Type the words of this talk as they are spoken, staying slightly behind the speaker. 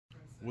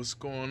What's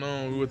going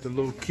on with the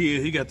little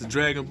kid? He got the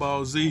Dragon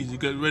Ball Z. You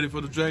got ready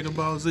for the Dragon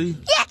Ball Z?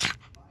 Yeah.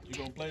 You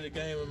gonna play the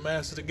game and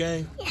master the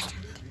game? Yeah.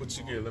 What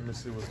you get? Let me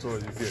see what toy you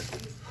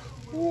get.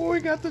 Oh, we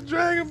got the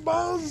Dragon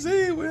Ball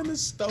Z. We're in the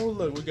store.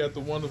 Look, we got the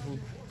wonderful,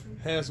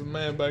 handsome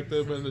man back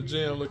there in the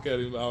gym. Look at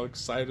him, all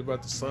excited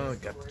about the sun.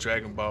 Got the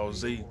Dragon Ball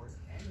Z.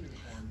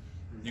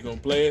 You gonna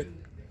play it?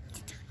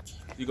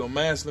 You gonna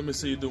master? Let me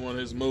see you do one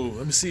of his moves.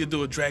 Let me see you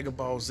do a Dragon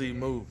Ball Z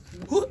move.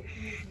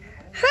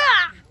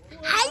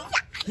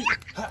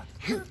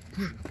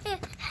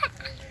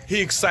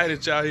 He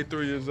excited, y'all. He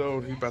 3 years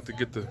old. He about to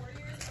get the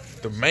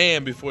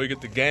man before he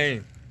get the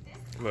game.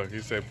 Look, he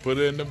said, put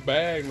it in the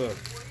bag. Look,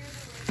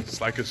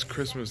 it's like it's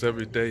Christmas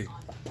every day.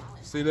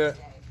 See that?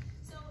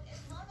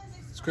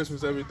 It's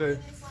Christmas every day.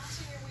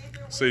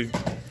 See,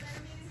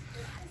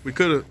 we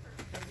could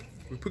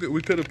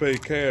have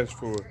paid cash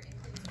for it.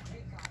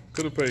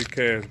 Could have paid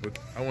cash, but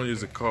I want to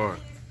use a card.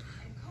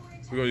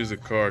 We're gonna use a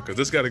card because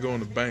this got to go in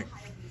the bank.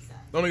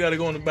 It only got to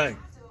go in the bank.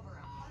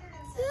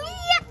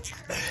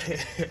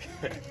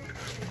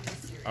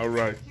 All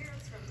right.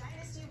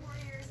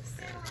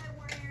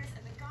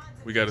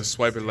 We got to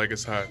swipe it like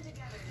it's hot.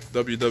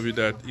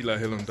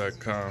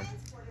 www.elihillam.com.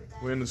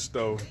 We're in the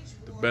store,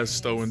 the best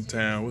store in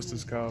town. What's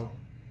this called?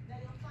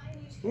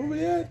 Where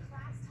we at?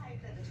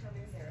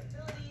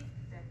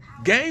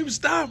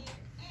 GameStop.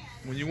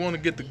 When you want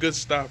to get the good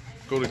stuff,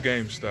 go to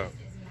GameStop.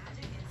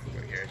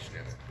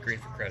 Green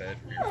for credit.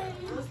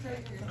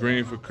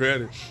 Green for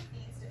credit.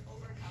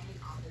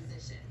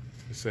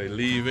 It say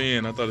leave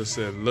in. I thought it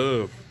said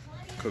love.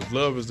 Because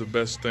love is the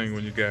best thing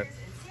when you got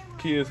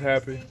kids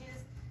happy.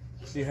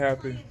 She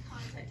happy.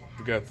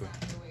 We got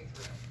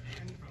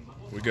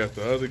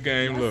the other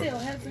game. Look.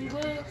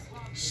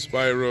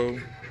 Spyro.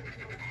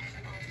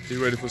 He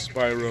ready for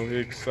Spyro. He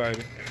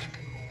excited.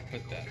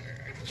 Put that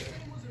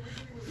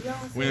there.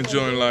 We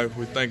enjoying life.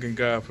 We're thanking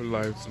God for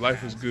life.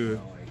 Life is good.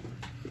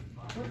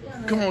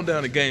 Come on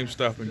down to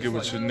GameStop and get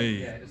what you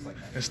need.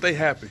 And stay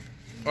happy.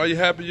 Are you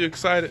happy? You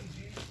excited?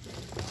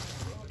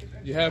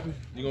 You happy?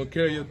 You gonna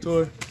carry your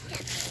toy?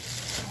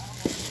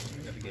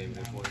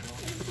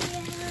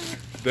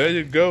 There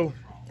you go.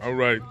 All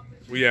right,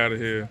 we out of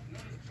here.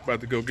 About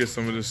to go get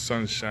some of this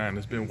sunshine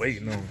that's been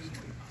waiting on us.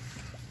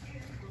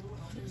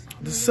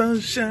 The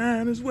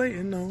sunshine is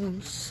waiting on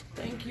us.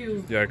 Thank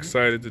you. Y'all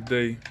excited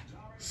today?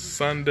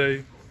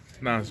 Sunday?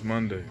 Nah, it's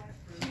Monday.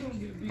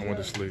 I went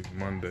to sleep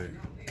Monday.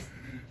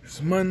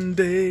 It's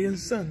Monday and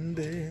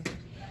Sunday.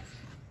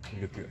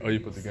 Oh, you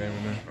put the game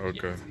in there?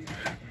 Okay.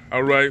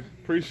 All right.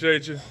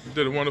 Appreciate you. You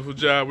did a wonderful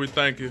job. We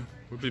thank you.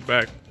 We'll be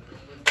back.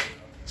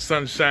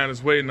 Sunshine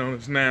is waiting on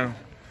us now.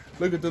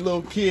 Look at the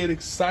little kid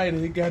excited.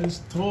 He got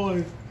his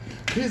toys.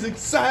 He's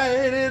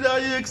excited. Are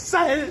you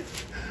excited?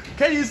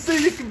 Can you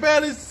see? You can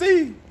barely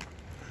see.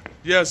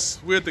 Yes,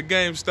 we're at the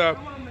GameStop.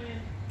 Come on,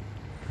 man.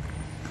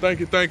 Thank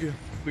you, thank you.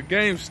 The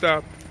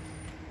GameStop.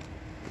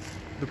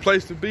 The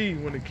place to be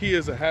when the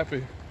kids are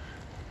happy.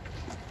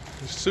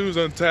 His shoes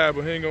untied,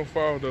 but he ain't gonna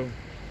fall though.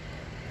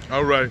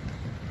 All right.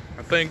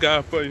 I thank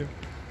God for you.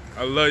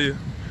 I love you.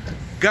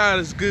 God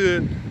is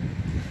good.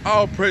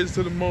 All praise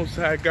to the Most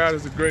High. God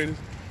is the greatest.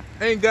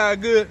 Ain't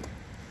God good?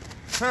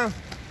 Huh?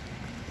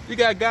 You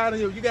got God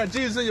in you got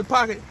Jesus in your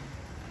pocket.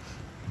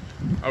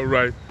 All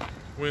right.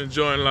 We're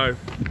enjoying life.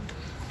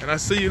 And I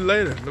see you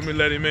later. Let me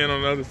let him in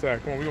on the other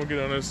side. Come on, we're gonna get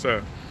on the other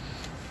side.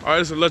 All right,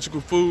 it's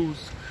Electrical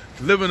Foods.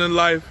 Living in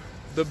life,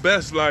 the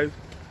best life.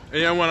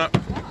 And y'all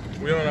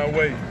we're on our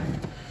way.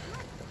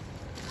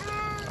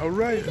 All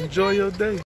right, enjoy your day.